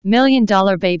$1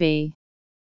 Million Baby.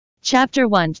 Chapter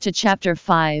 1 to Chapter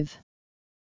 5.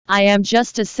 I am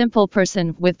just a simple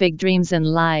person with big dreams in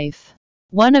life.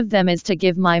 One of them is to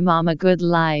give my mom a good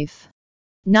life.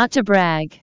 Not to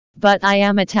brag, but I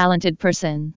am a talented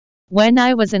person. When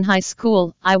I was in high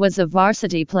school, I was a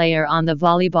varsity player on the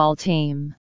volleyball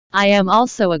team. I am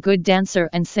also a good dancer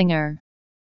and singer.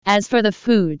 As for the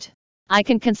food, I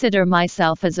can consider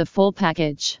myself as a full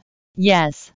package.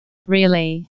 Yes,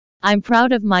 really. I'm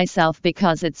proud of myself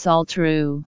because it's all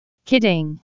true.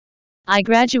 Kidding. I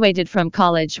graduated from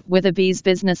college with a BS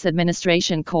Business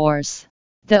Administration course.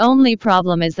 The only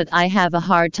problem is that I have a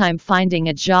hard time finding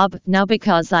a job now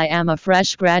because I am a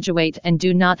fresh graduate and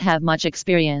do not have much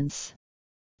experience.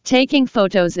 Taking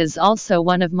photos is also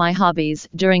one of my hobbies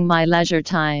during my leisure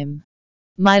time.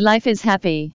 My life is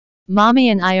happy. Mommy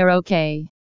and I are okay.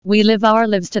 We live our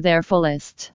lives to their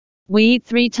fullest. We eat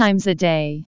 3 times a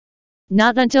day.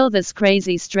 Not until this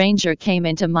crazy stranger came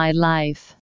into my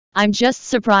life. I'm just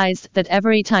surprised that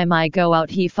every time I go out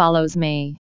he follows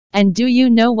me. And do you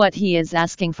know what he is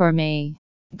asking for me?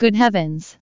 Good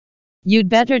heavens. You'd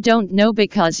better don't know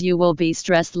because you will be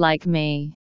stressed like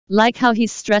me. Like how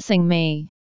he's stressing me.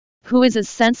 Who is as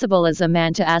sensible as a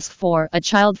man to ask for a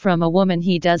child from a woman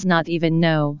he does not even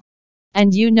know?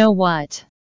 And you know what?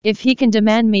 If he can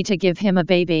demand me to give him a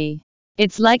baby,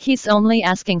 it's like he's only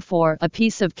asking for a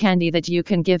piece of candy that you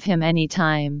can give him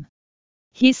anytime.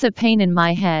 He's a pain in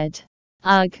my head.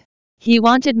 Ugh. He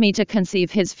wanted me to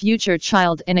conceive his future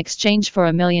child in exchange for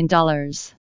 $1 million.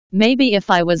 Maybe if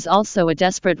I was also a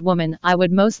desperate woman, I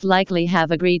would most likely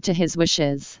have agreed to his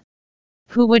wishes.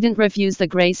 Who wouldn't refuse the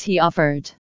grace he offered?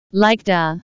 Like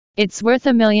duh. It's worth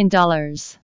 $1 million.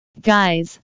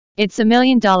 Guys, it's $1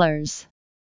 million.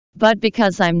 But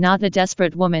because I'm not a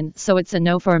desperate woman, so it's a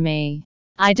no for me.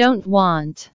 I don't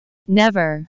want.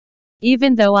 Never.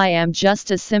 Even though I am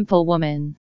just a simple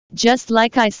woman. Just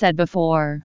like I said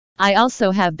before, I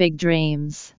also have big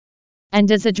dreams.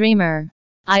 And as a dreamer,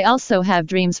 I also have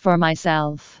dreams for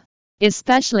myself.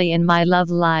 Especially in my love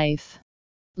life.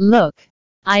 Look,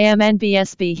 I am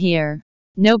NBSB here.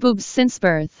 No boobs since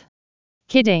birth.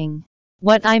 Kidding.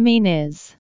 What I mean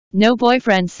is, no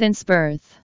boyfriend since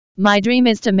birth. My dream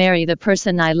is to marry the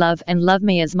person I love and love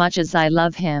me as much as I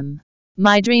love him.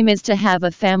 My dream is to have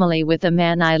a family with a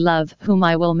man I love whom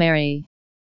I will marry.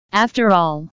 After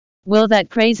all, will that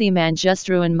crazy man just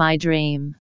ruin my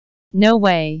dream? No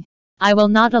way. I will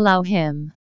not allow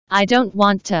him. I don't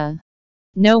want to.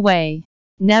 No way.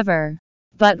 Never.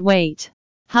 But wait.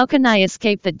 How can I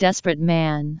escape the desperate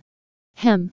man?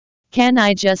 Can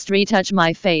I just retouch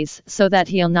my face so that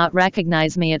he'll not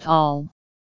recognize me at all?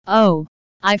 Oh,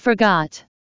 I forgot.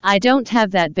 I don't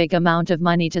have that big amount of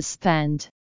money to spend.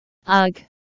 Ugh.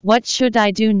 What should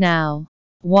I do now?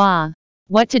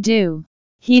 What to do?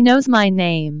 He knows my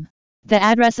name. The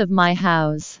address of my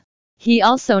house. He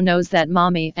also knows that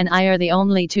mommy and I are the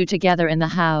only two together in the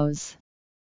house.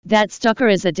 That stalker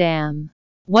is a dam.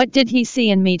 What did he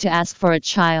see in me to ask for a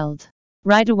child?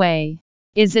 Right away.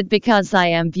 Is it because I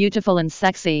am beautiful and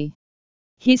sexy?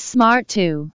 He's smart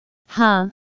too. Huh?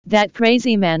 That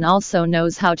crazy man also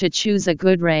knows how to choose a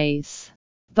good race.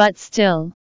 But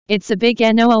still, it's a big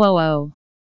no.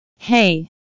 Hey,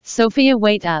 Sophia,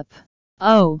 wait up.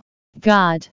 Oh,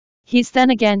 God. He's then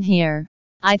again here.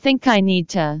 I think I need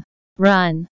to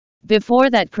run. Before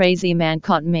that crazy man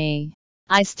caught me.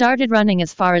 I started running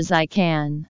as far as I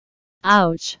can.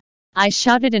 Ouch. I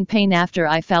shouted in pain after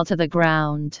I fell to the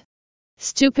ground.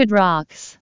 Stupid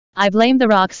rocks. I blame the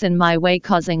rocks in my way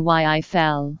causing why I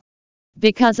fell.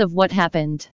 Because of what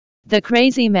happened. The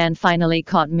crazy man finally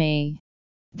caught me.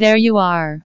 There you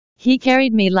are. He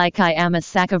carried me like I am a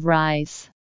sack of rice.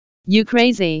 You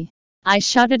crazy. I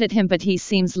shouted at him, but he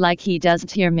seems like he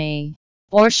doesn't hear me.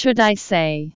 Or should I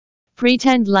say,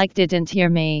 pretend like didn't hear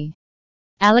me.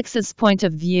 Alex's point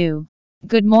of view.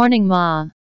 Good morning, Ma.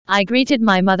 I greeted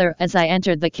my mother as I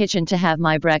entered the kitchen to have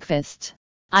my breakfast.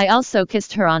 I also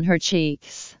kissed her on her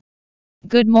cheeks.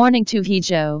 Good morning to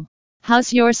Hijo.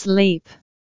 How's your sleep?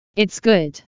 It's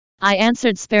good. I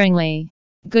answered sparingly.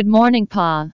 Good morning,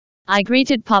 Pa. I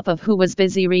greeted Papa, who was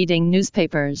busy reading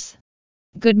newspapers.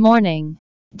 Good morning.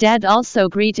 Dad also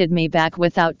greeted me back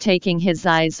without taking his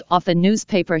eyes off the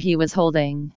newspaper he was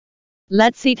holding.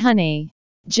 Let's eat, honey.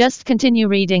 Just continue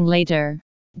reading later.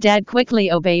 Dad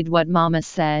quickly obeyed what Mama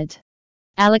said.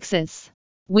 Alexis,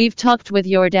 we've talked with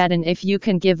your dad and if you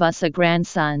can give us a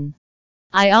grandson.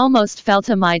 I almost fell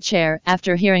to my chair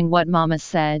after hearing what Mama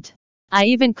said. I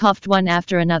even coughed one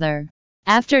after another.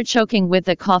 After choking with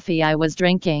the coffee I was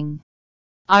drinking.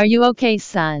 Are you okay,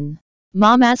 son?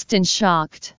 Mom asked in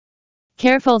shocked.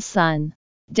 Careful, son.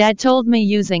 Dad told me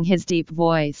using his deep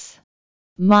voice.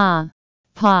 Ma.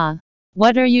 Pa.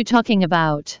 What are you talking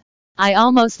about? I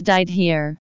almost died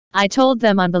here. I told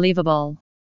them unbelievable.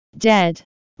 Dead.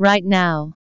 Right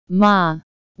now. Ma.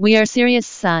 We are serious,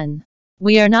 son.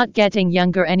 We are not getting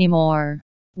younger anymore.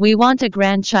 We want a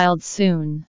grandchild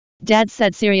soon. Dad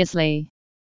said seriously.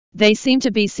 They seem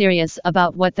to be serious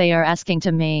about what they are asking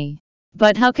to me.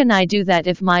 But how can I do that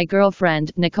if my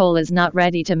girlfriend, Nicole, is not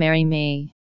ready to marry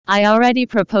me? I already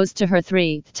proposed to her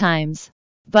 3 times.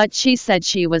 But she said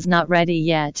she was not ready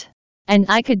yet. And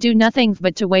I could do nothing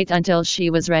but to wait until she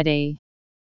was ready.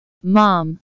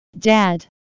 Mom. Dad.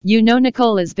 You know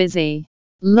Nicole is busy.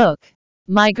 Look.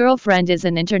 My girlfriend is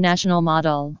an international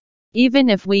model. Even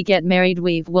if we get married,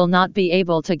 we will not be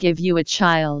able to give you a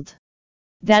child.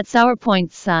 That's our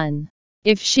point, son.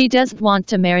 If she doesn't want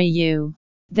to marry you,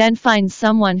 then find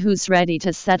someone who's ready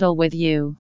to settle with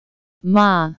you.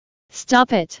 Ma.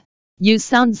 Stop it. You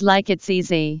sounds like it's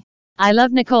easy. I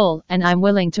love Nicole and I'm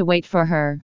willing to wait for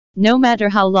her. No matter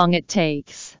how long it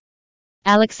takes.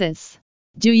 Alexis.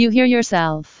 Do you hear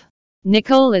yourself?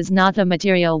 Nicole is not a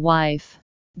material wife.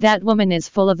 That woman is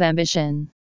full of ambition.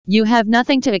 You have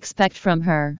nothing to expect from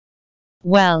her.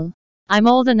 Well, I'm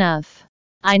old enough.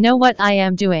 I know what I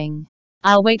am doing.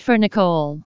 I'll wait for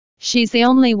Nicole. She's the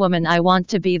only woman I want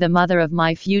to be the mother of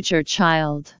my future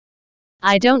child.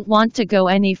 I don't want to go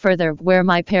any further where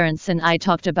my parents and I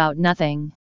talked about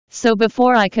nothing. So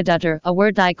before I could utter a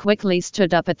word, I quickly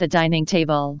stood up at the dining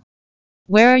table.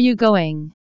 Where are you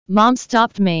going? Mom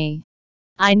stopped me.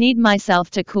 I need myself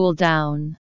to cool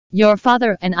down. Your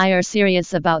father and I are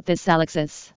serious about this,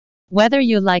 Alexis. Whether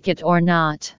you like it or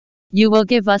not, you will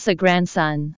give us a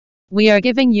grandson. We are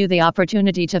giving you the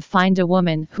opportunity to find a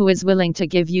woman who is willing to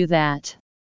give you that.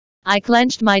 I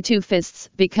clenched my 2 fists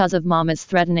because of Mama's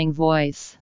threatening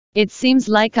voice. It seems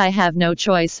like I have no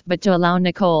choice but to allow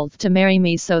Nicole to marry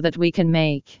me so that we can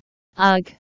make.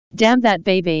 Ugh. Damn that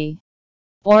baby.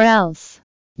 Or else.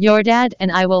 Your dad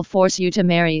and I will force you to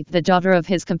marry the daughter of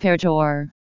his comperator.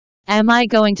 Am I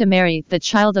going to marry the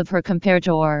child of her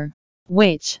comperator?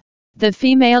 Which? The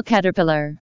female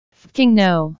caterpillar. Fucking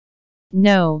no.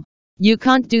 No. You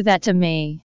can't do that to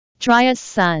me. Try us,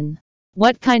 son.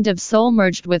 What kind of soul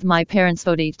merged with my parents'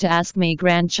 body to ask me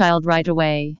grandchild right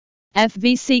away?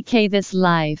 FVCK this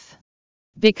life.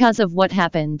 Because of what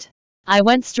happened, I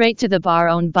went straight to the bar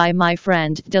owned by my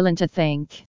friend Dylan to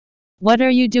think. What are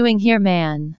you doing here,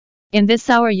 man? In this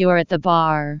hour you're at the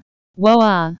bar.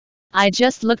 Whoa. I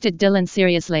just looked at Dylan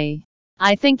seriously.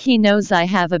 I think he knows I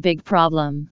have a big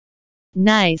problem.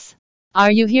 Nice.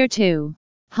 Are you here too?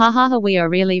 Haha, we are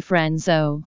really friends,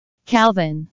 oh.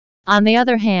 Calvin, on the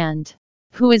other hand,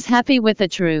 who is happy with the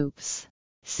troops,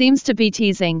 seems to be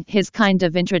teasing his kind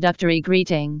of introductory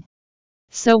greeting.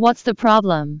 So what's the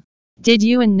problem? Did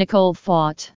you and Nicole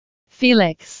fought?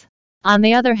 Felix, on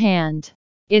the other hand,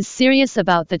 is serious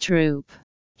about the troop.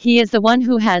 He is the one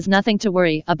who has nothing to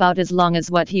worry about as long as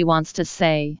what he wants to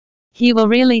say, he will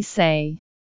really say.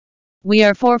 We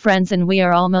are 4 friends and we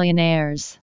are all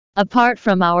millionaires. Apart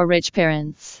from our rich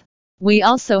parents, we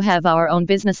also have our own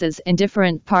businesses in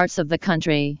different parts of the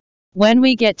country. When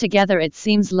we get together, it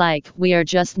seems like we are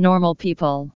just normal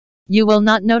people. You will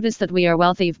not notice that we are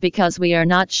wealthy because we are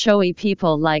not showy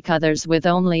people like others with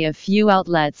only a few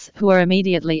outlets who are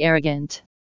immediately arrogant.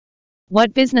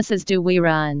 What businesses do we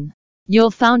run?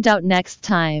 You'll find out next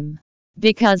time.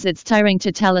 Because it's tiring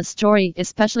to tell a story,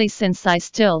 especially since I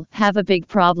still have a big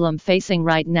problem facing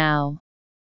right now.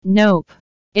 Nope.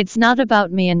 It's not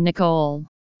about me and Nicole.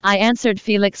 I answered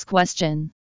Felix's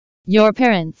question. Your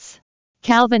parents?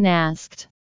 Calvin asked.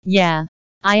 Yeah.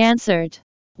 I answered.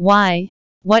 Why?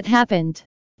 What happened?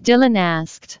 Dylan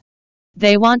asked.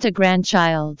 They want a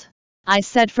grandchild. I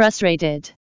said,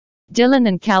 frustrated. Dylan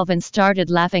and Calvin started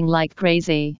laughing like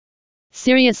crazy.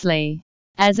 Seriously?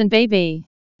 As in baby?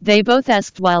 They both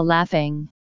asked while laughing.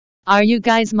 Are you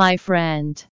guys my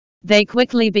friend? They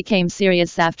quickly became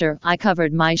serious after I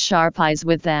covered my sharp eyes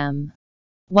with them.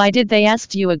 Why did they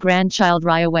ask you a grandchild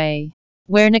right away?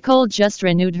 Where Nicole just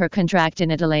renewed her contract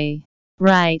in Italy.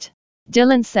 Right.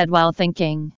 Dylan said while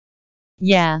thinking.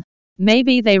 Yeah.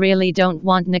 Maybe they really don't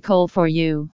want Nicole for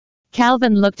you.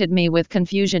 Calvin looked at me with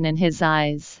confusion in his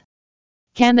eyes.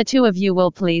 Can the 2 of you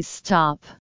will please stop?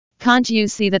 Can't you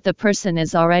see that the person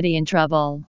is already in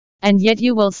trouble? And yet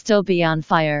you will still be on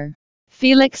fire.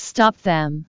 Felix stopped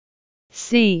them.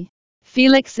 See,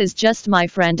 Felix is just my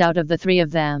friend out of the 3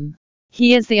 of them.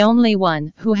 He is the only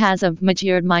one who has a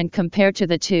matured mind compared to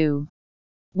the 2.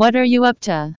 What are you up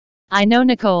to? I know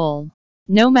Nicole.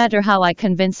 No matter how I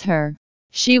convince her,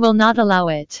 she will not allow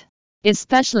it.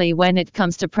 Especially when it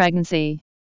comes to pregnancy.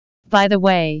 By the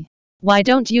way, why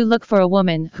don't you look for a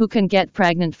woman who can get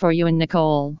pregnant for you and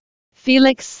Nicole?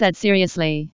 Felix said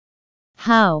seriously.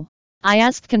 How? I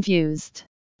asked confused.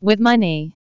 With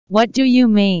money. What do you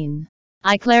mean?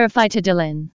 I clarified to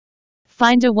Dylan.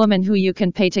 Find a woman who you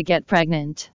can pay to get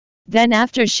pregnant. Then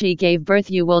after she gave birth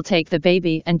you will take the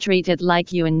baby and treat it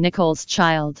like you and Nicole's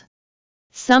child.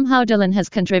 Somehow Dylan has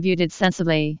contributed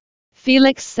sensibly.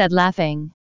 Felix said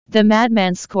laughing. The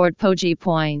madman scored Poji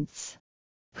points.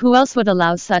 Who else would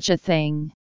allow such a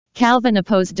thing? Calvin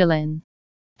opposed Dylan.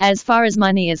 As far as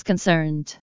money is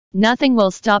concerned, nothing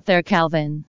will stop there,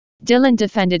 Calvin. Dylan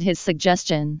defended his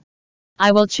suggestion.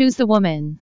 I will choose the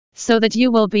woman. So that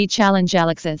you will be challenge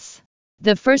Alexis.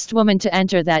 The first woman to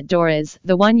enter that door is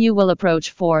the one you will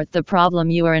approach for the problem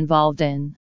you are involved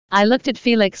in. I looked at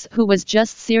Felix, who was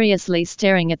just seriously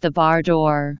staring at the bar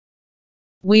door.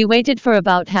 We waited for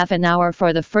about half an hour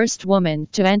for the first woman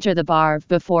to enter the bar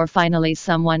before finally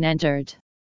someone entered.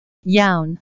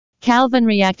 Yawn. Calvin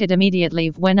reacted immediately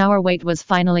when our wait was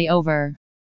finally over.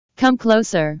 Come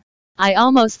closer. I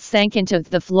almost sank into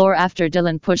the floor after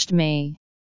Dylan pushed me.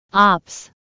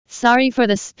 Ops. Sorry for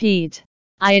the speed.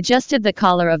 I adjusted the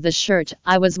collar of the shirt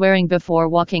I was wearing before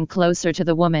walking closer to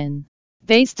the woman.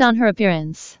 Based on her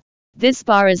appearance, this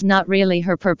bar is not really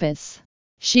her purpose.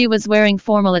 She was wearing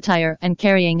formal attire and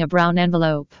carrying a brown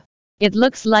envelope. It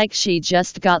looks like she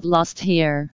just got lost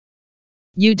here.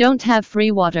 You don't have free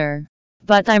water.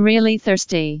 But I'm really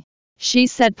thirsty, she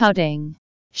said, pouting.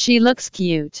 She looks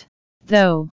cute.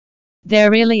 Though.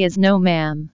 There really is no,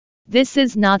 ma'am. This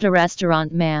is not a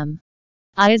restaurant, ma'am.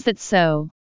 Is that so?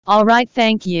 All right,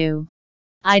 thank you.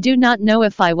 I do not know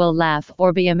if I will laugh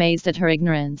or be amazed at her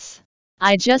ignorance.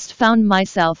 I just found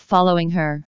myself following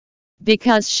her.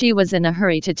 Because she was in a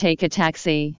hurry to take a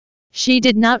taxi. She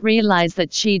did not realize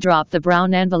that she dropped the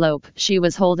brown envelope she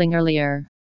was holding earlier.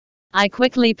 I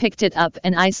quickly picked it up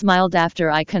and I smiled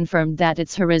after I confirmed that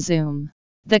it's her resume.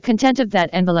 The content of that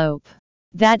envelope.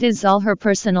 That is all her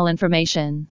personal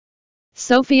information.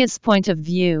 Sophia's point of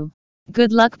view.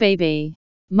 Good luck, baby.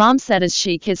 Mom said as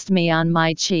she kissed me on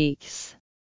my cheeks.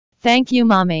 Thank you,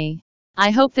 Mommy.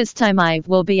 I hope this time I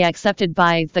will be accepted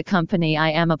by the company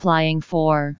I am applying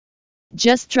for.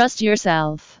 Just trust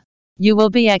yourself. You will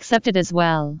be accepted as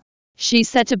well, she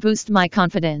said to boost my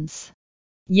confidence.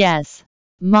 Yes,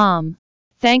 Mom.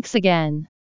 Thanks again.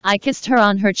 I kissed her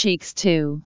on her cheeks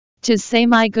too. To say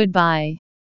my goodbye.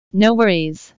 No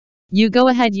worries. You go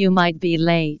ahead, you might be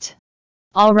late.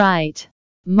 All right,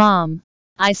 Mom.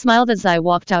 I smiled as I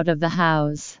walked out of the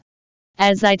house.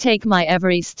 As I take my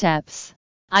every steps,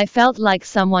 I felt like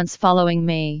someone's following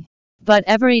me. But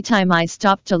every time I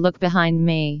stopped to look behind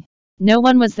me, no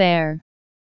one was there.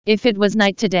 If it was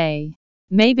night today,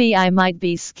 maybe I might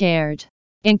be scared.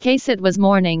 In case it was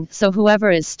morning, so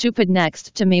whoever is stupid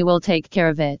next to me will take care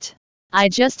of it. I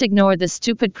just ignored the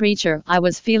stupid creature I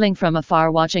was feeling from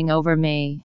afar watching over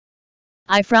me.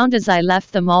 I frowned as I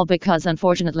left the mall because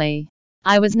unfortunately,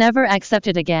 I was never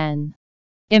accepted again.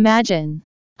 Imagine.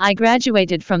 I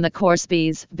graduated from the course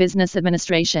B's, Business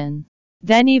Administration.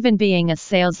 Then even being a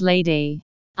sales lady,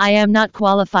 I am not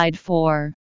qualified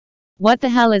for. What the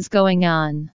hell is going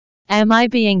on? Am I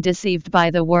being deceived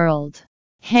by the world?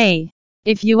 Hey,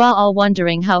 if you are all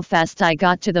wondering how fast I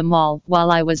got to the mall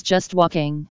while I was just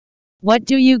walking. What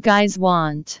do you guys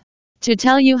want? To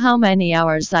tell you how many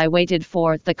hours I waited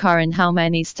for the car and how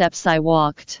many steps I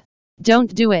walked?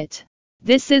 Don't do it.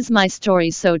 This is my story,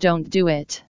 so don't do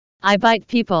it. I bite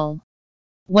people.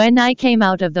 When I came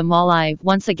out of the mall, I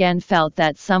once again felt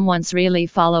that someone's really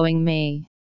following me.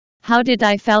 How did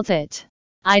I felt it?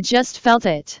 I just felt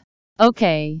it.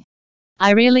 Okay.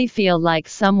 I really feel like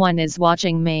someone is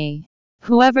watching me.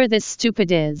 Whoever this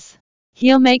stupid is.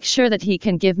 He'll make sure that he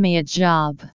can give me a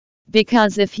job.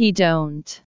 Because if he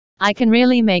don't, I can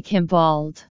really make him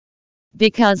bald.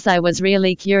 Because I was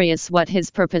really curious what his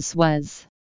purpose was.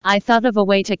 I thought of a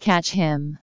way to catch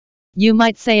him. You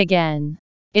might say again,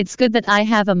 it's good that I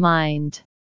have a mind.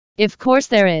 Of course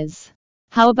there is.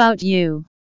 How about you?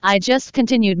 I just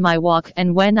continued my walk,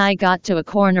 and when I got to a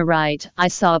corner right, I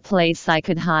saw a place I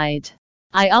could hide.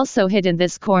 I also hid in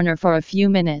this corner for a few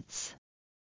minutes.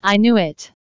 I knew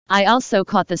it. I also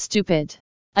caught the stupid.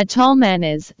 A tall man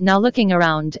is now looking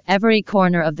around every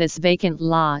corner of this vacant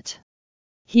lot.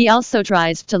 He also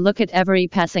tries to look at every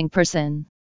passing person.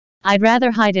 I'd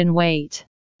rather hide and wait.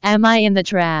 Am I in the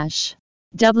trash?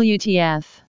 WTF.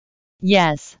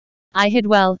 Yes. I hid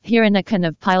well here in a can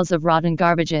of piles of rotten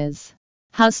garbages.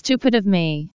 How stupid of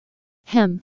me.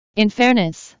 In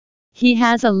fairness, he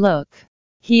has a look.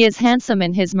 He is handsome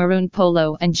in his maroon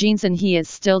polo and jeans, and he is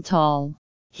still tall.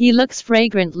 He looks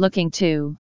fragrant looking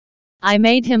too. I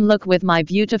made him look with my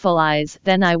beautiful eyes,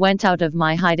 then I went out of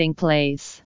my hiding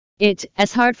place.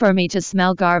 It's hard for me to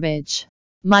smell garbage.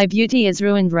 My beauty is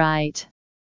ruined, right?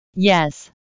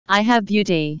 Yes. I have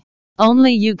beauty.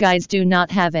 Only you guys do not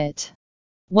have it.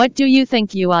 What do you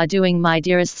think you are doing, my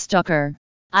dearest stalker?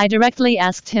 I directly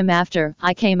asked him after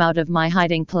I came out of my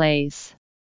hiding place.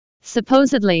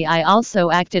 Supposedly I also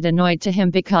acted annoyed to him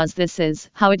because this is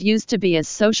how it used to be, as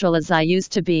social as I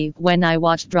used to be when I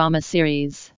watched drama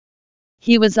series.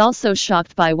 He was also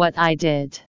shocked by what I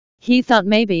did. He thought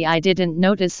maybe I didn't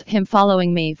notice him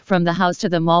following me from the house to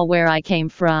the mall where I came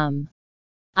from.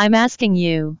 I'm asking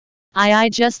you. I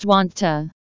just want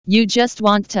to. You just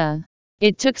want to.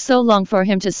 It took so long for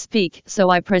him to speak, so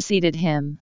I preceded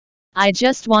him. I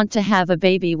just want to have a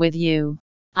baby with you.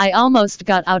 I almost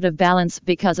got out of balance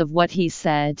because of what he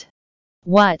said.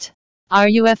 What? Are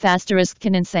you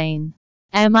insane?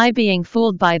 Am I being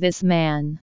fooled by this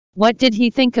man? What did he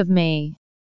think of me?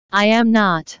 I am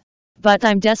not. But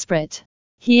I'm desperate.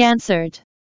 He answered.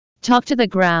 Talk to the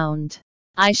ground.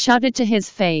 I shouted to his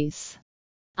face.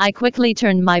 I quickly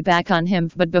turned my back on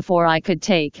him, but before I could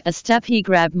take a step he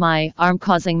grabbed my arm,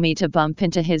 causing me to bump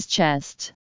into his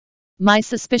chest. My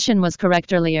suspicion was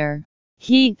correct earlier.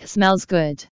 He smells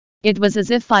good. It was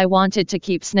as if I wanted to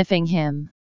keep sniffing him.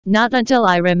 Not until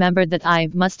I remembered that I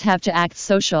must have to act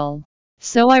social.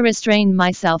 So I restrained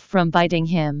myself from biting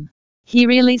him. He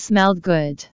really smelled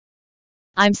good.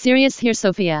 I'm serious here,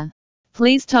 Sophia.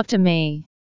 Please talk to me.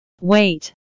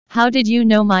 Wait. How did you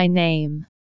know my name?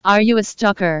 Are you a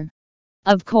stalker?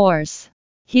 Of course.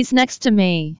 He's next to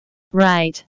me.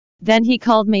 Right. Then he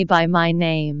called me by my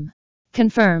name.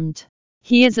 Confirmed.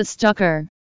 He is a stalker.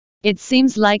 It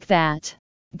seems like that.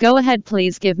 Go ahead,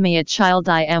 please give me a child.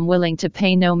 I am willing to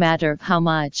pay no matter how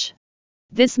much.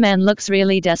 This man looks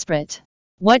really desperate.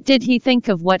 What did he think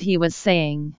of what he was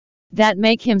saying? That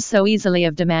make him so easily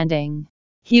of demanding.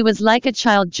 He was like a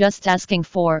child just asking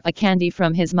for a candy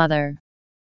from his mother.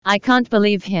 I can't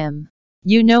believe him.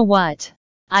 You know what?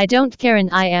 I don't care and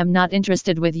I am not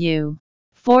interested with you.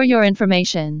 For your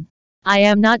information, I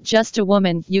am not just a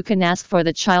woman you can ask for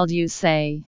the child you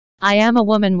say. I am a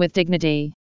woman with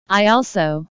dignity. I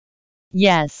also.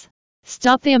 Yes.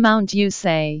 Stop the amount you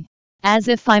say. As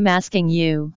if I'm asking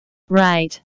you.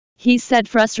 Right. He said,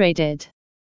 frustrated.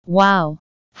 Wow.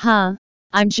 Huh?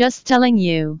 I'm just telling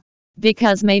you.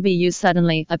 Because maybe you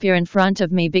suddenly appear in front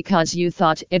of me because you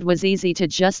thought it was easy to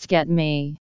just get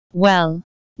me. Well,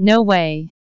 no way.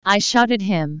 I shouted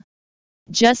him.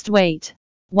 Just wait.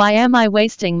 Why am I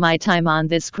wasting my time on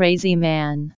this crazy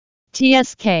man?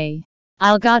 TSK.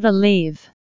 I'll gotta leave.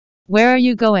 Where are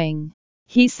you going?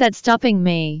 He said, stopping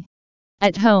me.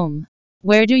 At home.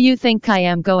 Where do you think I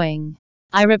am going?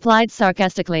 I replied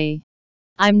sarcastically.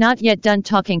 I'm not yet done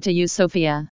talking to you,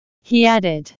 Sophia. He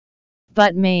added.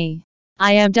 But me.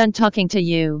 I am done talking to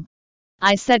you.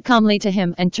 I said calmly to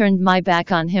him and turned my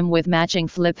back on him with matching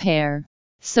flip hair.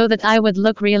 So that I would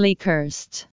look really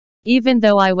cursed. Even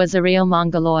though I was a real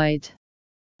mongoloid.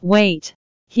 Wait.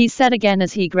 He said again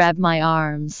as he grabbed my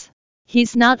arms.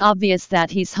 He's not obvious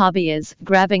that his hobby is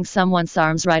grabbing someone's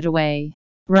arms right away.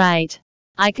 Right.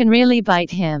 I can really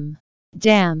bite him.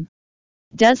 Damn.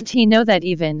 Doesn't he know that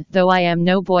even though I am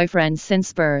no boyfriend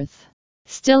since birth?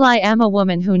 Still I am a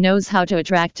woman who knows how to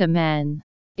attract a man.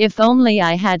 If only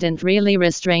I hadn't really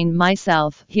restrained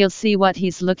myself, he'll see what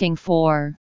he's looking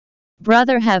for.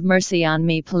 Brother, have mercy on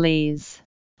me, please.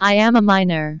 I am a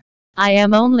minor. I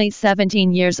am only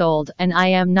 17 years old and I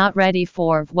am not ready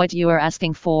for what you are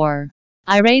asking for.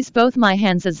 I raised both my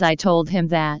hands as I told him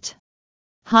that.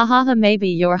 Ha ha ha, maybe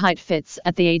your height fits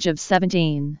at the age of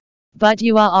 17. But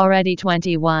you are already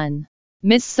 21.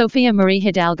 Miss Sophia Marie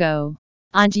Hidalgo.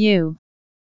 Aren't you?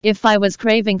 If I was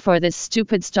craving for this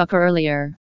stupid stalker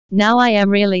earlier. Now I am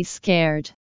really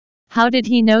scared. How did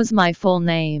he knows my full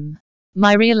name?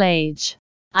 My real age?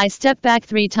 I stepped back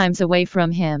 3 times away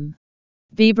from him.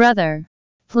 Be brother.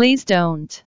 Please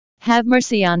don't. Have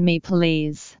mercy on me,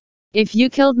 please. If you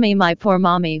killed me, my poor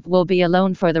mommy will be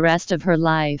alone for the rest of her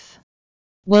life.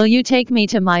 Will you take me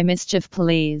to my mischief,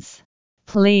 please?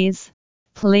 Please.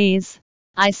 Please.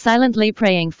 I silently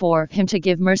praying for him to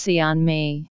give mercy on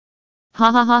me.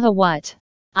 Ha ha ha ha, what?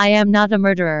 I am not a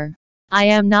murderer. I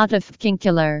am not a f***ing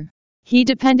killer. He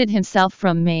depended himself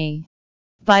from me.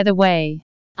 By the way,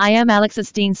 I am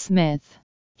Alexis Dean Smith.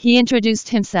 He introduced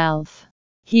himself.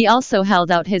 He also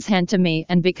held out his hand to me,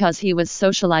 and because he was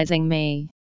socializing me,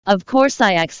 of course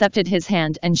I accepted his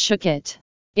hand and shook it.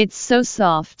 It's so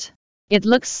soft. It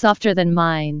looks softer than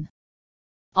mine.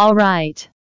 Alright.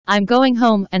 I'm going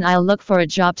home and I'll look for a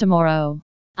job tomorrow.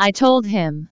 I told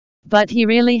him. But he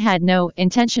really had no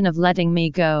intention of letting me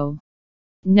go.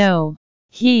 No.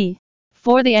 He,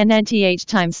 for the nth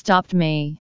time, stopped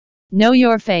me. Know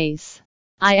your face.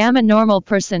 I am a normal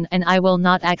person and I will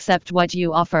not accept what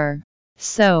you offer.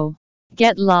 So,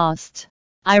 get lost.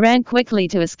 I ran quickly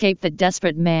to escape the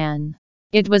desperate man.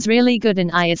 It was really good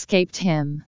and I escaped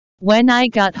him. When I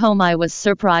got home I was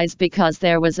surprised because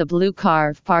there was a blue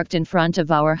car parked in front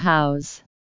of our house.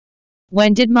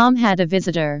 When did Mom had a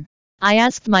visitor? I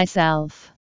asked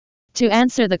myself. To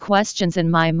answer the questions in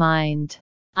my mind,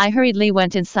 I hurriedly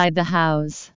went inside the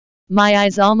house. My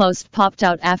eyes almost popped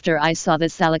out after I saw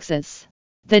this Alexis.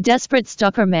 The desperate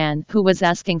stalker man who was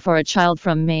asking for a child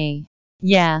from me.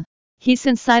 Yeah, he's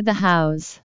inside the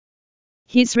house.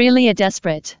 He's really a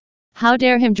desperate. How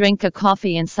dare him drink a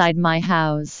coffee inside my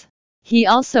house? He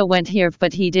also went here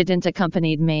but he didn't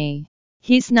accompany me.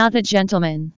 He's not a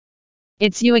gentleman.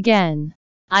 It's you again.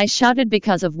 I shouted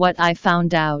because of what I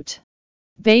found out.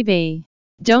 Baby,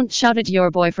 don't shout at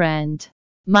your boyfriend.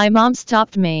 My mom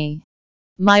stopped me.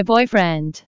 My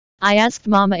boyfriend? I asked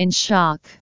Mama in shock.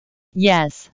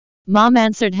 Yes. Mom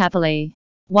answered happily.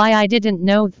 Why, I didn't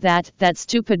know that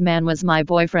stupid man was my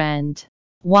boyfriend.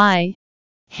 Why?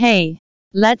 Hey,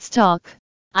 let's talk.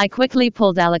 I quickly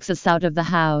pulled Alexis out of the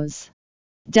house.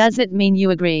 Does it mean you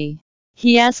agree?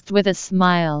 He asked with a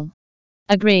smile.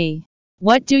 Agree?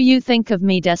 What do you think of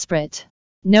me, desperate?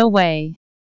 No way.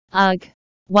 Ugh.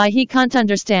 Why, he can't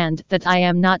understand that I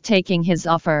am not taking his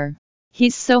offer.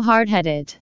 He's so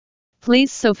hard-headed.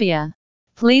 Please, Sophia.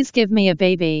 Please give me a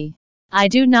baby. I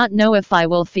do not know if I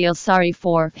will feel sorry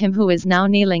for him who is now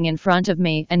kneeling in front of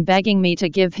me and begging me to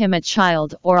give him a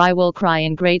child, or I will cry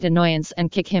in great annoyance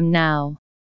and kick him now.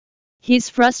 He's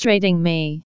frustrating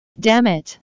me. Damn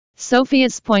it.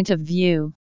 Sophia's point of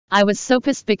view. I was so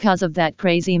pissed because of that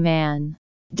crazy man.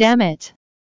 Damn it.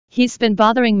 He's been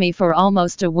bothering me for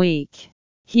almost a week.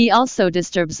 He also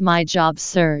disturbs my job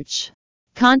search.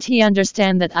 Can't he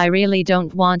understand that I really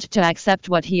don't want to accept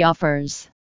what he offers?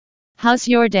 How's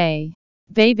your day,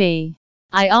 baby?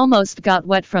 I almost got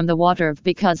wet from the water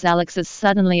because Alexis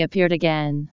suddenly appeared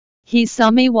again. He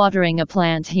saw me watering a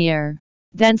plant here.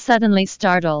 Then suddenly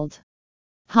startled.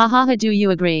 Ha ha ha, do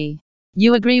you agree?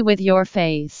 You agree with your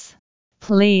face.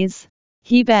 Please?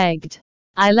 He begged.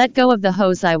 I let go of the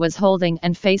hose I was holding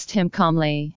and faced him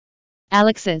calmly.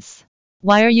 Alexis,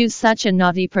 why are you such a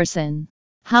naughty person?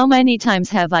 How many times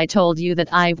have I told you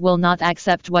that I will not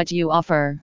accept what you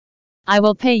offer? I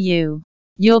will pay you.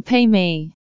 You'll pay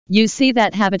me. You see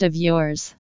that habit of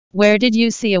yours? Where did you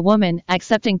see a woman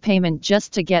accepting payment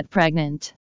just to get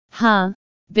pregnant? Huh?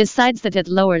 Besides that, it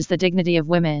lowers the dignity of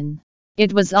women.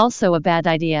 It was also a bad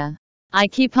idea. I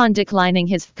keep on declining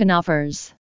his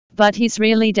offers. But he's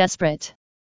really desperate.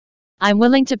 I'm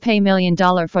willing to pay $1 million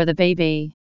for the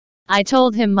baby. I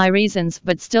told him my reasons,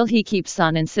 but still he keeps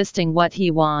on insisting what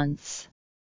he wants.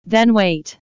 Then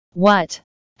wait. What?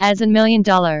 As in $1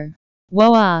 million?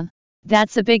 Whoa,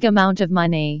 that's a big amount of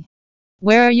money.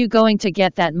 Where are you going to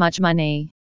get that much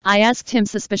money? I asked him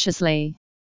suspiciously.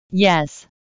 Yes.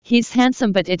 He's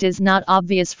handsome, but it is not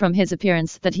obvious from his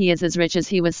appearance that he is as rich as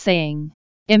he was saying.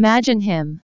 Imagine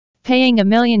him paying $1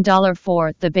 million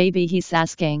for the baby he's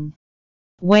asking.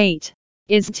 Wait.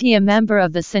 Isn't he a member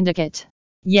of the syndicate?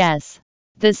 Yes.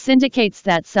 The syndicates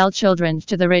that sell children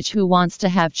to the rich who wants to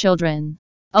have children.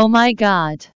 Oh my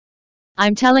God.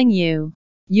 I'm telling you.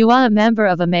 You are a member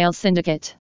of a male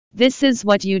syndicate. This is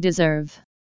what you deserve.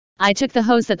 I took the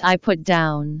hose that I put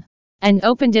down and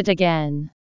opened it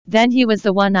again. Then he was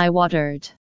the one I watered.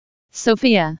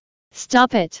 Sophia.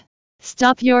 Stop it.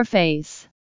 Stop your face.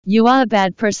 You are a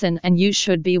bad person and you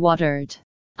should be watered.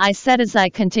 I said as I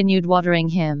continued watering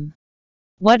him.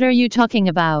 What are you talking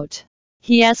about?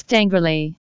 He asked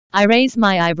angrily. I raised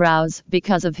my eyebrows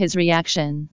because of his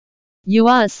reaction. You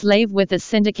are a slave with the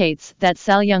syndicates that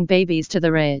sell young babies to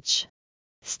the rich.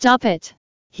 Stop it.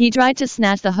 He tried to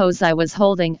snatch the hose I was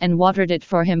holding and watered it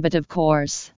for him, but of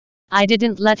course, I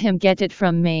didn't let him get it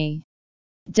from me.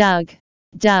 Doug.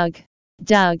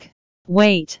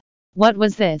 Wait. What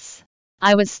was this?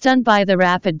 I was stunned by the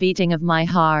rapid beating of my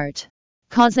heart,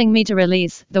 causing me to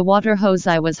release the water hose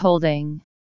I was holding.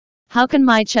 How can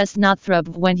my chest not throb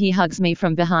when he hugs me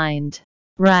from behind?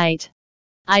 Right.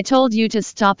 I told you to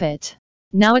stop it.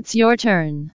 Now it's your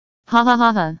turn. Ha ha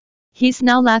ha ha. He's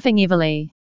now laughing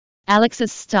evilly.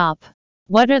 Alexis, stop.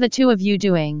 What are the two of you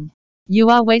doing? You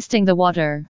are wasting the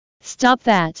water. Stop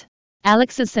that.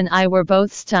 Alexis and I were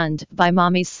both stunned by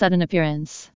Mommy's sudden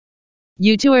appearance.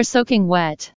 You two are soaking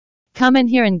wet. Come in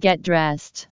here and get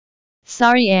dressed.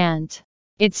 Sorry, Aunt.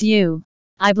 It's you.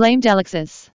 I blamed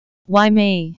Alexis. Why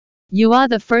me? You are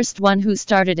the first one who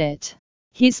started it.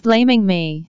 He's blaming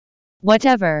me.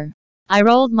 Whatever. I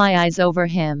rolled my eyes over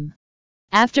him.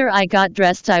 After I got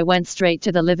dressed, I went straight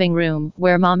to the living room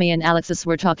where Mommy and Alexis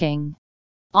were talking.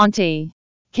 Auntie,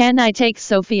 can I take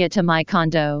Sophia to my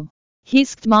condo? He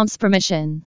asked Mom's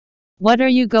permission. What are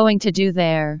you going to do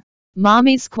there?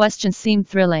 Mommy's question seemed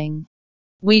thrilling.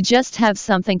 We just have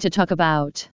something to talk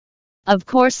about. Of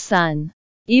course, son.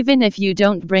 Even if you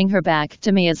don't bring her back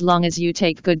to me, as long as you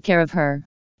take good care of her,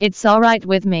 it's alright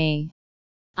with me.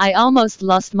 I almost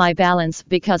lost my balance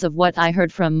because of what I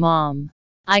heard from Mom.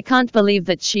 I can't believe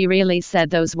that she really said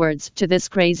those words to this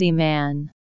crazy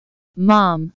man.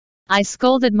 Mom, I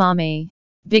scolded Mommy.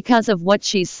 Because of what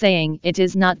she's saying, it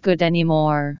is not good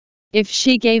anymore. If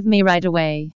she gave me right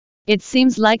away, it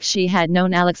seems like she had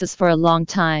known Alexis for a long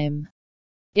time.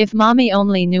 If Mommy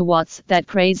only knew what that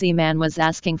crazy man was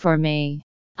asking for me,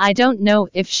 I don't know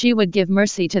if she would give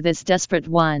mercy to this desperate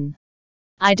one.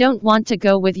 I don't want to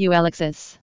go with you,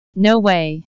 Alexis. No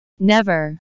way.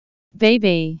 Never.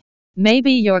 Baby.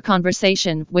 Maybe your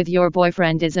conversation with your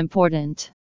boyfriend is important.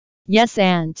 Yes,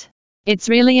 Aunt. It's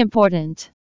really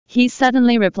important. He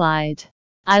suddenly replied.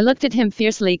 I looked at him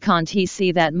fiercely. Can't he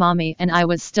see that Mommy and I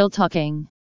was still talking?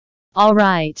 All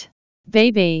right.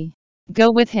 Baby.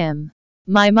 Go with him.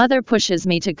 My mother pushes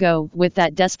me to go with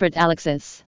that desperate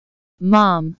Alexis.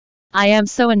 Mom. I am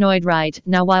so annoyed right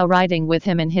now while riding with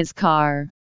him in his car.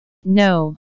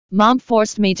 No. Mom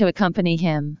forced me to accompany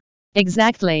him.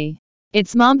 Exactly.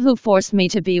 It's Mom who forced me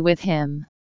to be with him.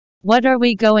 What are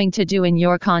we going to do in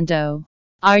your condo?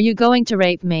 Are you going to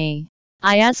rape me?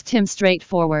 I asked him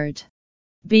straightforward.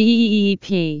 Beep.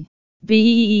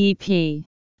 Beep.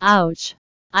 Ouch.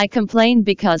 I complained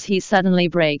because he suddenly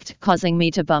braked, causing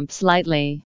me to bump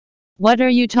slightly. What are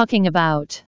you talking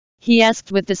about? He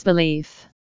asked with disbelief.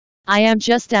 I am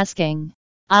just asking.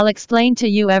 I'll explain to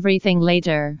you everything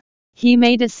later. He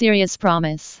made a serious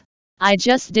promise. I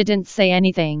just didn't say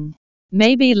anything.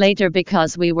 Maybe later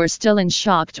because we were still in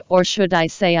shock, or should I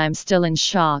say I'm still in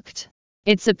shock.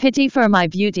 It's a pity for my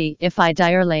beauty if I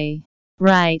die early.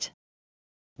 Right.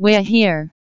 We're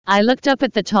here. I looked up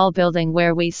at the tall building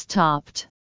where we stopped.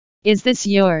 Is this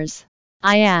yours?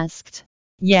 I asked.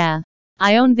 Yeah.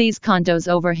 I own these condos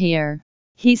over here.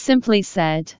 He simply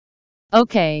said.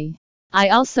 Okay. I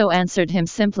also answered him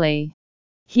simply.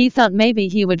 He thought maybe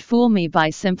he would fool me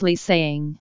by simply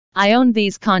saying, I own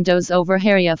these condos over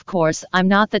here. Of course, I'm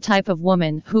not the type of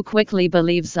woman who quickly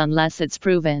believes unless it's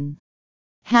proven.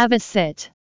 Have a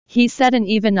sit. He said and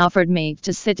even offered me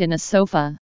to sit in a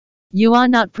sofa. You are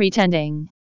not pretending,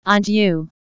 aren't you?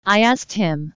 I asked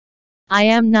him. I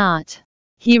am not.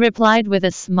 He replied with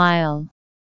a smile.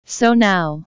 So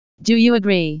now, do you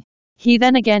agree? He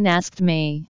then again asked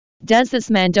me. Does this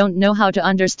man don't know how to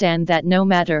understand that no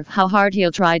matter how hard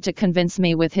he'll try to convince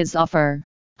me with his offer,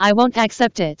 I won't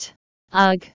accept it?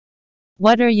 Ugh.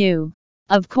 What are you?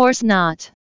 Of course not.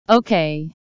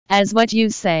 Okay. As what you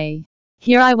say.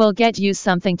 Here, I will get you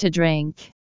something to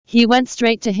drink. He went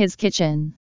straight to his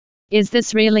kitchen. Is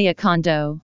this really a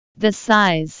condo? The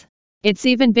size. It's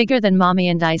even bigger than Mommy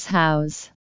and I's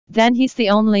house. Then he's the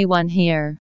only one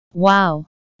here. Wow.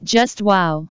 Just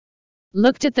wow.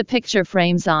 Looked at the picture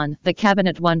frames on the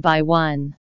cabinet one by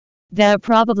one. They're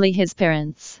probably his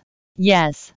parents.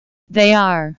 Yes. They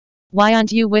are. Why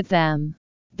aren't you with them?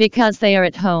 Because they are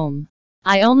at home.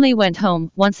 I only went home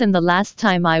once, and the last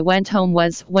time I went home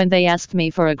was when they asked me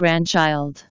for a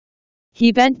grandchild.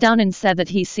 He bent down and said that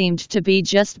he seemed to be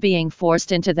just being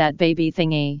forced into that baby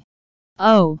thingy.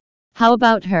 Oh. How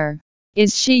about her?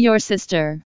 Is she your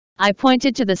sister? I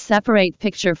pointed to the separate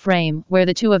picture frame where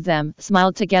the two of them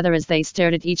smiled together as they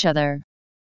stared at each other.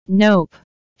 Nope.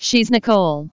 She's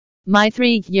Nicole. My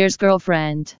 3 years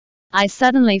girlfriend. I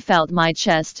suddenly felt my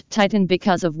chest tighten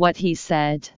because of what he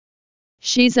said.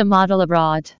 She's a model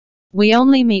abroad. We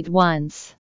only meet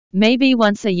once. Maybe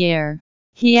once a year.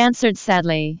 He answered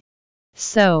sadly.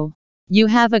 So, you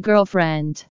have a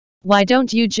girlfriend. Why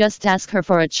don't you just ask her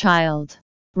for a child?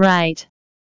 Right.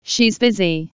 She's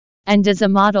busy. And as a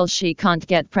model she can't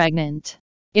get pregnant.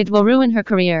 It will ruin her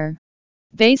career.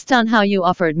 Based on how you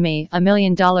offered me $1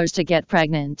 million to get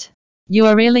pregnant. You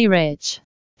are really rich.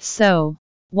 So,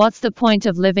 what's the point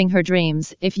of living her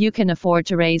dreams if you can afford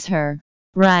to raise her?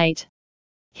 Right.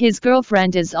 His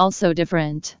girlfriend is also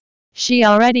different. She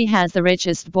already has the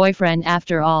richest boyfriend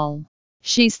after all.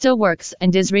 She still works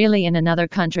and is really in another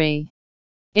country.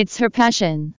 It's her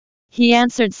passion. He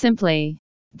answered simply.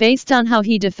 Based on how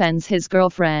he defends his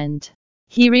girlfriend.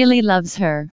 He really loves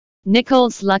her.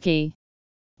 Nicole's lucky.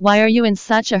 Why are you in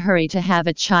such a hurry to have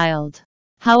a child?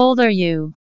 How old are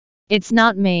you? It's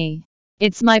not me.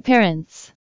 It's my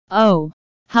parents. Oh.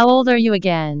 How old are you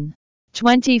again?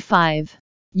 25.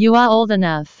 You are old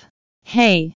enough.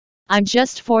 Hey, I'm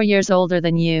just 4 years older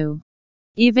than you.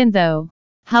 Even though.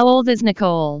 How old is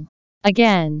Nicole?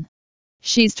 Again.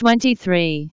 She's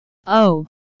 23. Oh.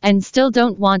 And still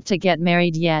don't want to get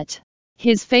married yet.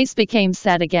 His face became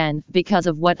sad again because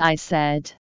of what I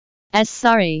said.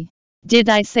 Sorry. Did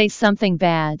I say something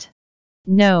bad?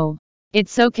 No.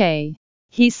 It's okay.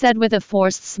 He said with a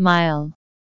forced smile.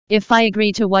 If I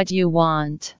agree to what you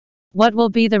want, what will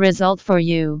be the result for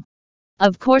you?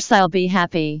 Of course I'll be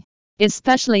happy.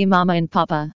 Especially Mama and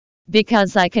Papa.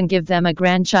 Because I can give them a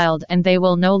grandchild and they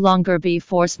will no longer be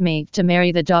forced me to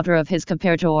marry the daughter of his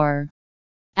comparator.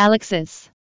 Alexis.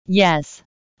 Yes.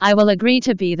 I will agree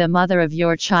to be the mother of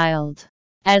your child.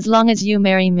 As long as you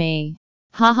marry me.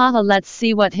 Ha ha ha, let's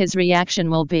see what his reaction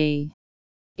will be.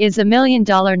 Is $1 million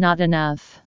not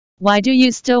enough? Why do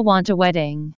you still want a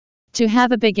wedding? To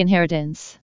have a big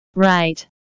inheritance. Right.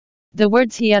 The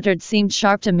words he uttered seemed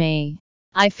sharp to me.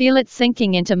 I feel it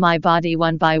sinking into my body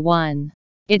one by one.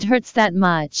 It hurts that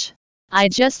much. I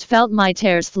just felt my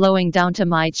tears flowing down to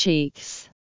my cheeks.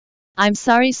 I'm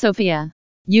sorry, Sophia.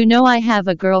 You know I have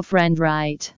a girlfriend,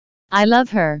 right? I love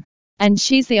her. And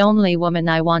she's the only woman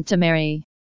I want to marry.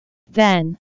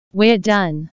 Then. We're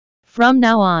done. From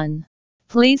now on.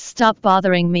 Please stop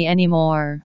bothering me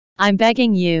anymore. I'm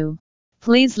begging you.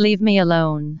 Please leave me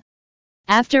alone.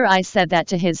 After I said that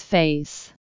to his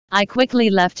face, I quickly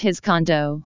left his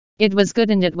condo. It was good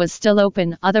and it was still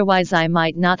open, otherwise I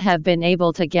might not have been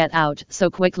able to get out so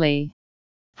quickly.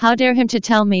 How dare him to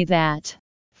tell me that?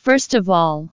 First of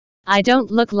all, I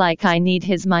don't look like I need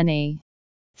his money.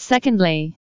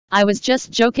 Secondly, I was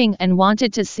just joking and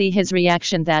wanted to see his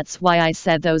reaction, that's why I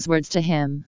said those words to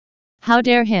him. How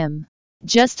dare him?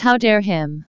 Just how dare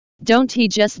him? Don't he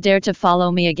just dare to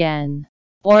follow me again?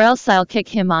 Or else I'll kick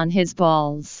him on his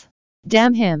balls.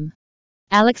 Damn him.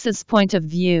 Alex's point of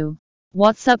view.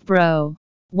 What's up, bro?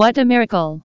 What a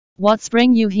miracle. What's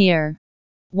bring you here?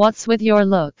 What's with your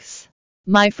looks?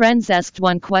 My friends asked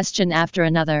one question after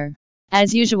another.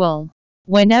 As usual.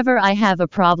 Whenever I have a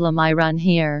problem I run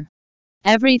here.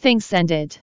 Everything's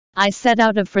ended. I said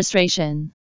out of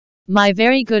frustration. My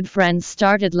very good friends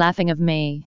started laughing of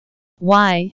me.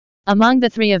 Why? Among the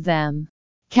three of them,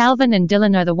 Calvin and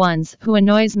Dylan are the ones who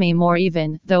annoys me more,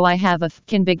 even though I have a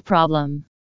fkin big problem.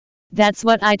 That's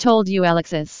what I told you,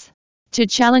 Alexis. To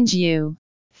challenge you.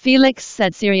 Felix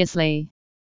said seriously.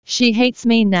 She hates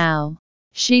me now.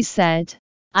 She said.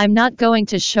 I'm not going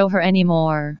to show her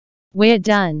anymore. We're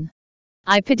done.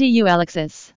 I pity you,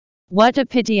 Alexis. What a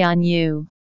pity on you.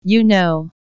 You know.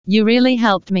 You really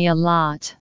helped me a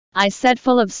lot. I said,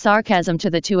 full of sarcasm to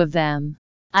the two of them.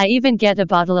 I even get a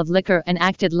bottle of liquor and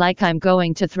acted like I'm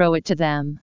going to throw it to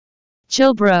them.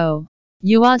 Chill, bro.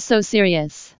 You are so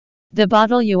serious. The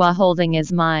bottle you are holding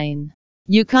is mine.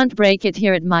 You can't break it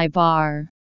here at my bar.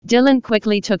 Dylan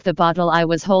quickly took the bottle I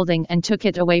was holding and took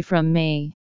it away from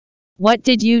me. What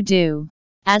did you do?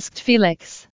 Asked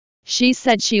Felix. She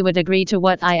said she would agree to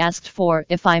what I asked for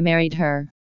if I married her.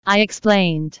 I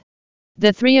explained.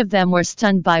 The three of them were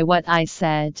stunned by what I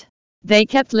said. They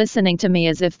kept listening to me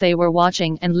as if they were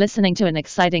watching and listening to an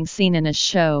exciting scene in a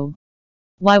show.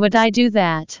 Why would I do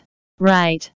that?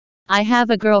 Right. I have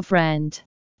a girlfriend.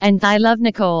 And I love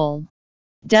Nicole.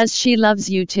 Does she loves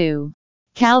you too?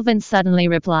 Calvin suddenly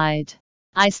replied.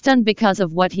 I stunned because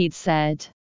of what he'd said.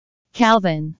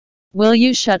 Calvin. Will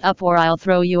you shut up or I'll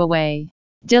throw you away?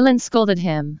 Dylan scolded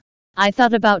him. I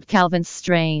thought about Calvin's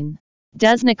strain.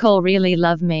 Does Nicole really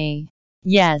love me?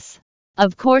 Yes.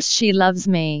 Of course she loves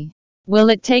me. Will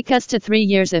it take us to 3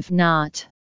 years if not?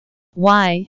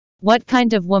 Why? What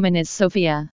kind of woman is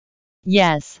Sophia?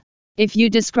 Yes. If you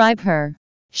describe her.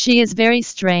 She is very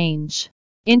strange.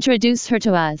 Introduce her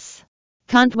to us.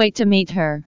 Can't wait to meet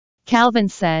her. Calvin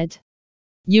said.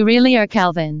 You really are,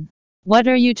 Calvin. What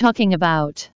are you talking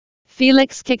about?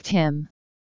 Felix kicked him.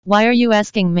 Why are you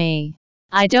asking me?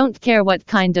 I don't care what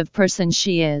kind of person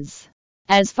she is.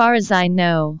 As far as I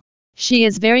know, she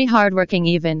is very hardworking,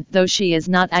 even though she is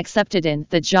not accepted in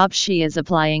the job she is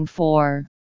applying for.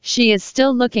 She is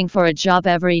still looking for a job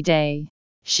every day.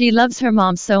 She loves her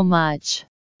mom so much.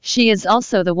 She is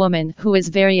also the woman who is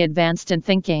very advanced in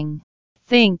thinking.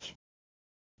 Think.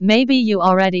 Maybe you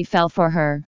already fell for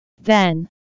her. Then,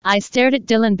 I stared at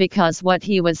Dylan because what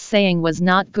he was saying was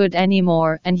not good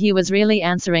anymore and he was really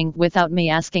answering without me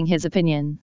asking his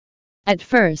opinion. At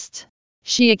first,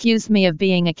 she accused me of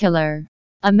being a killer.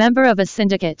 A member of a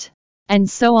syndicate. And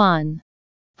so on.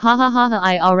 Ha ha ha ha,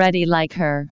 I already like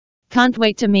her. Can't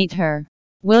wait to meet her.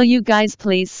 Will you guys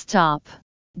please stop?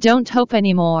 Don't hope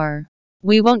anymore.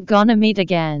 We won't gonna meet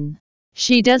again.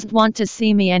 She doesn't want to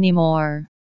see me anymore.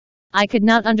 I could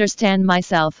not understand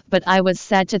myself, but I was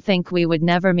sad to think we would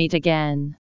never meet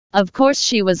again. Of course,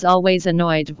 she was always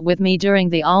annoyed with me during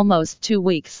the almost 2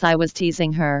 weeks I was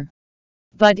teasing her.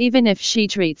 But even if she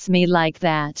treats me like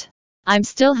that, I'm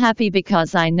still happy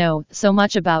because I know so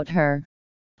much about her.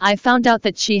 I found out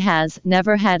that she has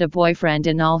never had a boyfriend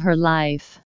in all her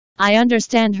life. I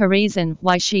understand her reason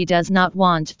why she does not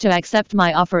want to accept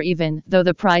my offer, even though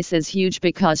the price is huge,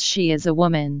 because she is a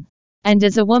woman. And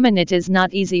as a woman, it is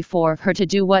not easy for her to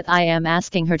do what I am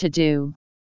asking her to do.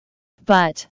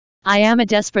 But I am a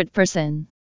desperate person.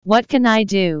 What can I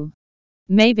do?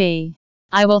 Maybe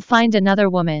I will find another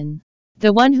woman.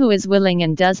 The one who is willing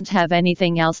and doesn't have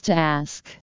anything else to ask.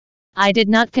 I did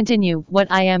not continue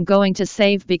what I am going to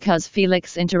say because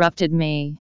Felix interrupted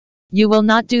me. You will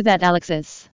not do that,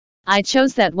 Alexis. I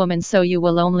chose that woman, so you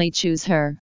will only choose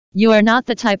her. You are not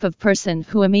the type of person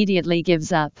who immediately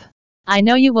gives up. I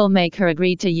know you will make her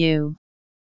agree to you.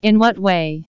 In what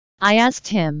way? I asked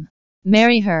him.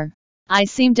 Marry her. I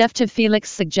seemed deaf to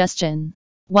Felix's suggestion.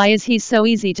 Why is he so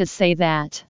easy to say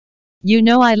that? You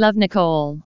know I love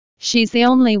Nicole. She's the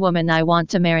only woman I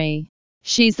want to marry.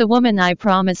 She's the woman I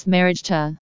promised marriage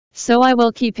to. So I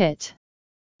will keep it.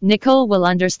 Nicole will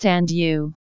understand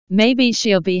you. Maybe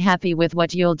she'll be happy with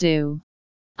what you'll do.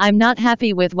 I'm not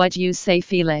happy with what you say,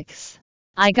 Felix.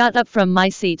 I got up from my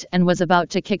seat and was about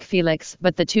to kick Felix,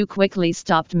 but the two quickly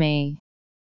stopped me.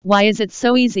 Why is it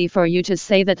so easy for you to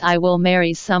say that I will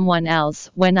marry someone else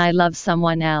when I love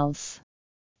someone else?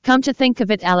 Come to think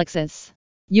of it, Alexis,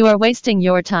 you are wasting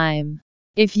your time.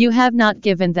 If you have not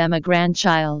given them a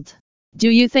grandchild, do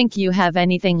you think you have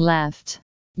anything left?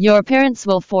 Your parents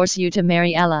will force you to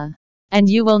marry Ella, and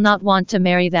you will not want to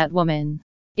marry that woman.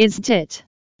 Isn't it?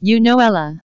 You know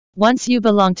Ella. Once you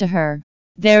belong to her,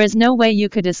 there is no way you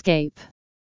could escape.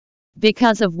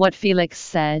 Because of what Felix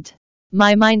said,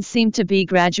 my mind seemed to be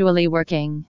gradually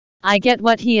working. I get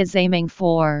what he is aiming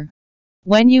for.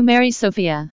 When you marry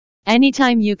Sophia,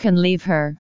 anytime you can leave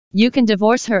her. You can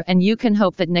divorce her and you can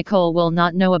hope that Nicole will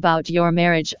not know about your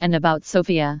marriage and about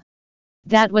Sophia.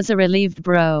 That was a relieved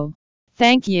bro.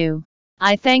 Thank you.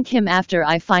 I thanked him after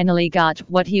I finally got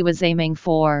what he was aiming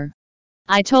for.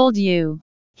 I told you.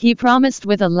 He promised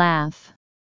with a laugh.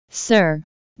 Sir,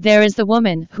 there is the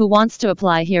woman who wants to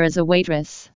apply here as a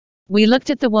waitress. We looked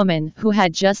at the woman who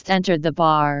had just entered the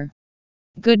bar.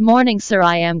 Good morning, sir,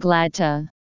 I am glad to.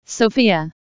 Sophia,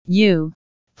 you.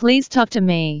 Please talk to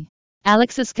me.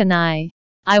 Alexis, can I?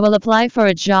 I will apply for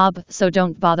a job, so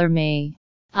don't bother me.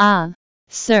 Ah,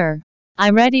 sir.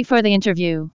 I'm ready for the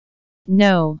interview.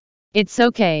 No. It's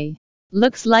okay.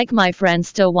 Looks like my friend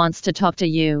still wants to talk to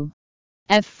you.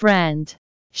 Friend?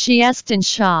 She asked in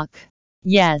shock.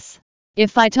 Yes.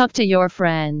 If I talk to your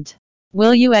friend,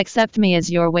 will you accept me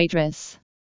as your waitress?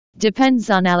 Depends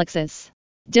on Alexis.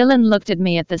 Dylan looked at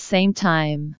me at the same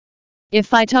time.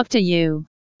 If I talk to you,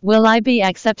 will I be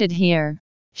accepted here?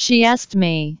 She asked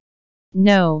me.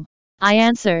 No. I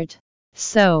answered.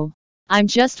 So, I'm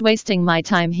just wasting my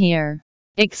time here.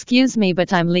 Excuse me,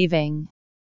 but I'm leaving.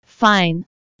 Fine.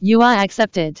 You are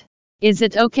accepted. Is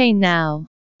it okay now?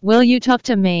 Will you talk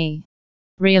to me?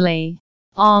 Really?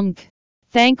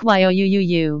 Thank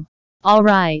you.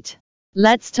 Alright.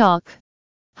 Let's talk.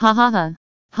 Ha ha ha.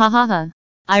 Ha ha ha.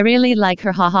 I really like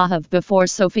her, ha ha ha. Before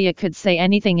Sophia could say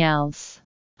anything else,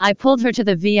 I pulled her to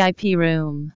the VIP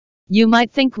room. You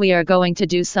might think we are going to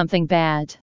do something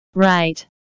bad. Right?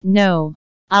 No.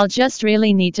 I'll just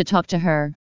really need to talk to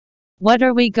her. What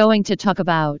are we going to talk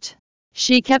about?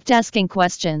 She kept asking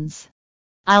questions.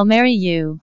 I'll marry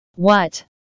you. What?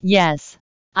 Yes.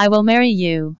 I will marry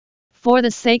you. For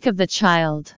the sake of the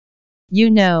child. You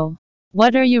know.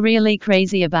 What are you really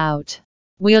crazy about?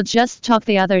 We'll just talk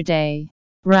the other day.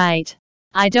 Right.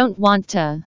 I don't want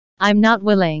to. I'm not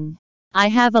willing. I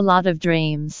have a lot of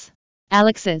dreams.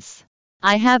 Alexis,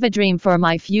 I have a dream for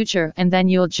my future and then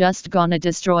you'll just gonna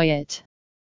destroy it.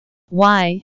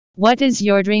 Why? What is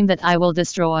your dream that I will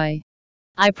destroy?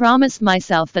 I promised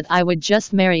myself that I would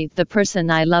just marry the person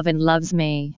I love and loves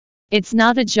me. It's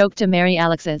not a joke to marry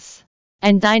Alexis.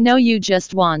 And I know you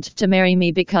just want to marry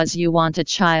me because you want a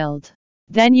child.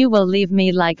 Then you will leave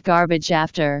me like garbage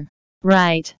after.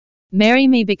 Right? Marry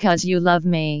me because you love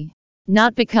me.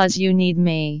 Not because you need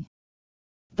me.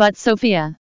 But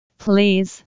Sophia,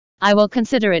 please. I will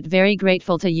consider it very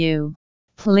grateful to you.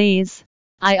 Please.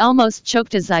 I almost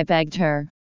choked as I begged her.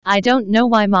 I don't know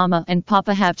why Mama and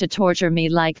Papa have to torture me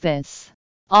like this.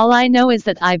 All I know is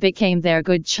that I became their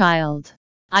good child.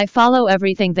 I follow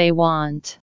everything they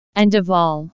want. And of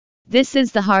all, this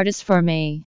is the hardest for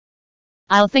me.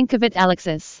 I'll think of it,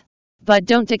 Alexis. But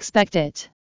don't expect it.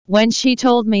 When she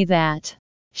told me that,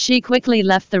 She quickly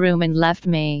left the room and left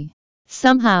me.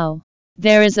 Somehow,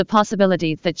 there is a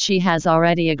possibility that she has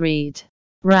already agreed.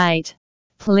 Right.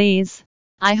 Please.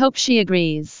 I hope she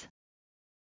agrees.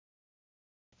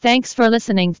 Thanks for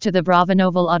listening to the Brava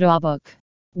Novel audiobook.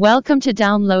 Welcome to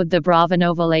download the Brava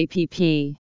Novel app.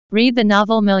 Read the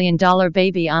novel $1 Million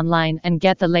Baby online and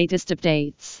get the latest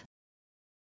updates.